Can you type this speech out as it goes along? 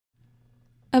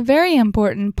A very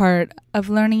important part of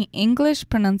learning English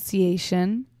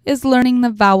pronunciation is learning the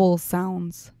vowel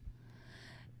sounds.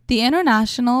 The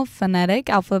International Phonetic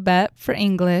Alphabet for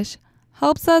English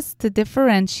helps us to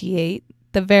differentiate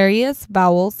the various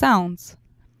vowel sounds.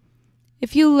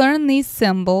 If you learn these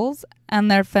symbols and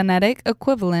their phonetic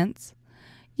equivalents,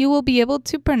 you will be able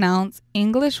to pronounce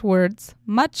English words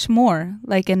much more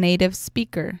like a native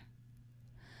speaker.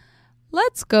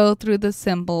 Let's go through the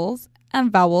symbols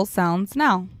and vowel sounds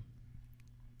now.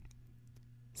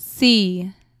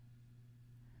 See,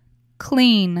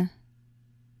 clean,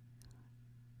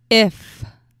 if,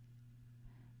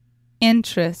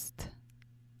 interest,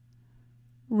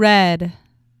 red,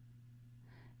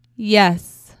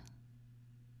 yes,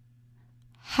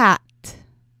 hat,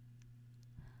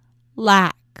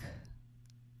 lack,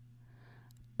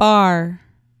 bar,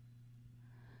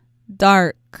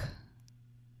 dark,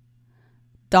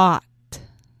 dot,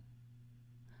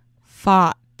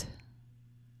 fought,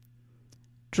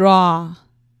 draw,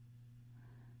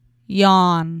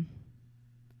 yawn,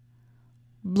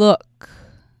 look,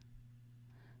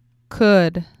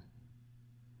 could,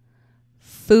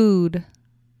 food,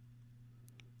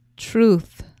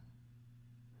 truth,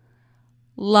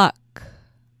 luck,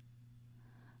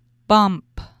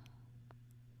 bump,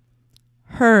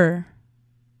 her,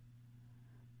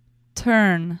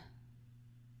 turn,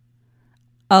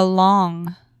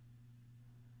 along,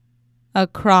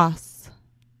 across,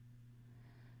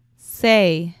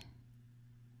 say,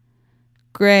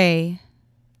 gray,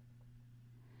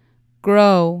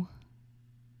 grow,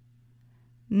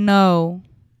 know,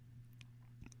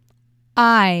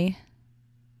 eye,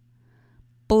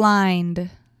 blind,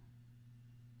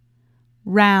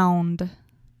 round,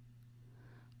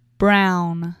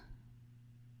 brown,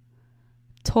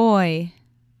 toy,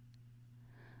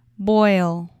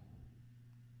 boil,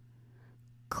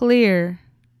 clear,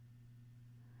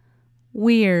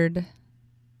 weird,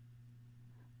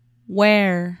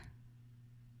 where,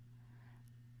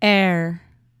 air,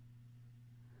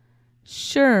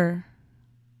 sure,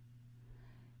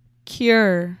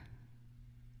 cure.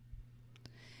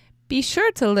 Be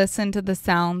sure to listen to the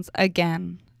sounds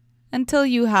again until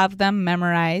you have them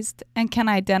memorized and can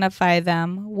identify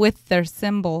them with their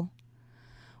symbol.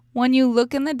 When you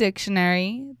look in the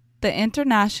dictionary, the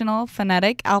International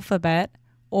Phonetic Alphabet,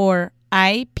 or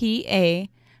IPA,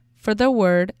 for the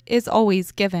word is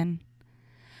always given.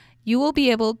 You will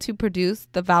be able to produce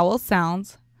the vowel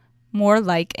sounds more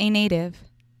like a native.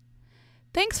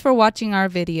 Thanks for watching our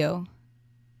video.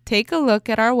 Take a look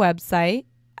at our website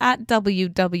at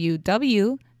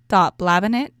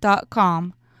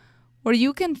www.blabbinit.com, where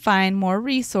you can find more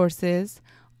resources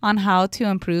on how to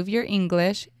improve your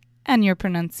English and your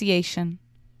pronunciation.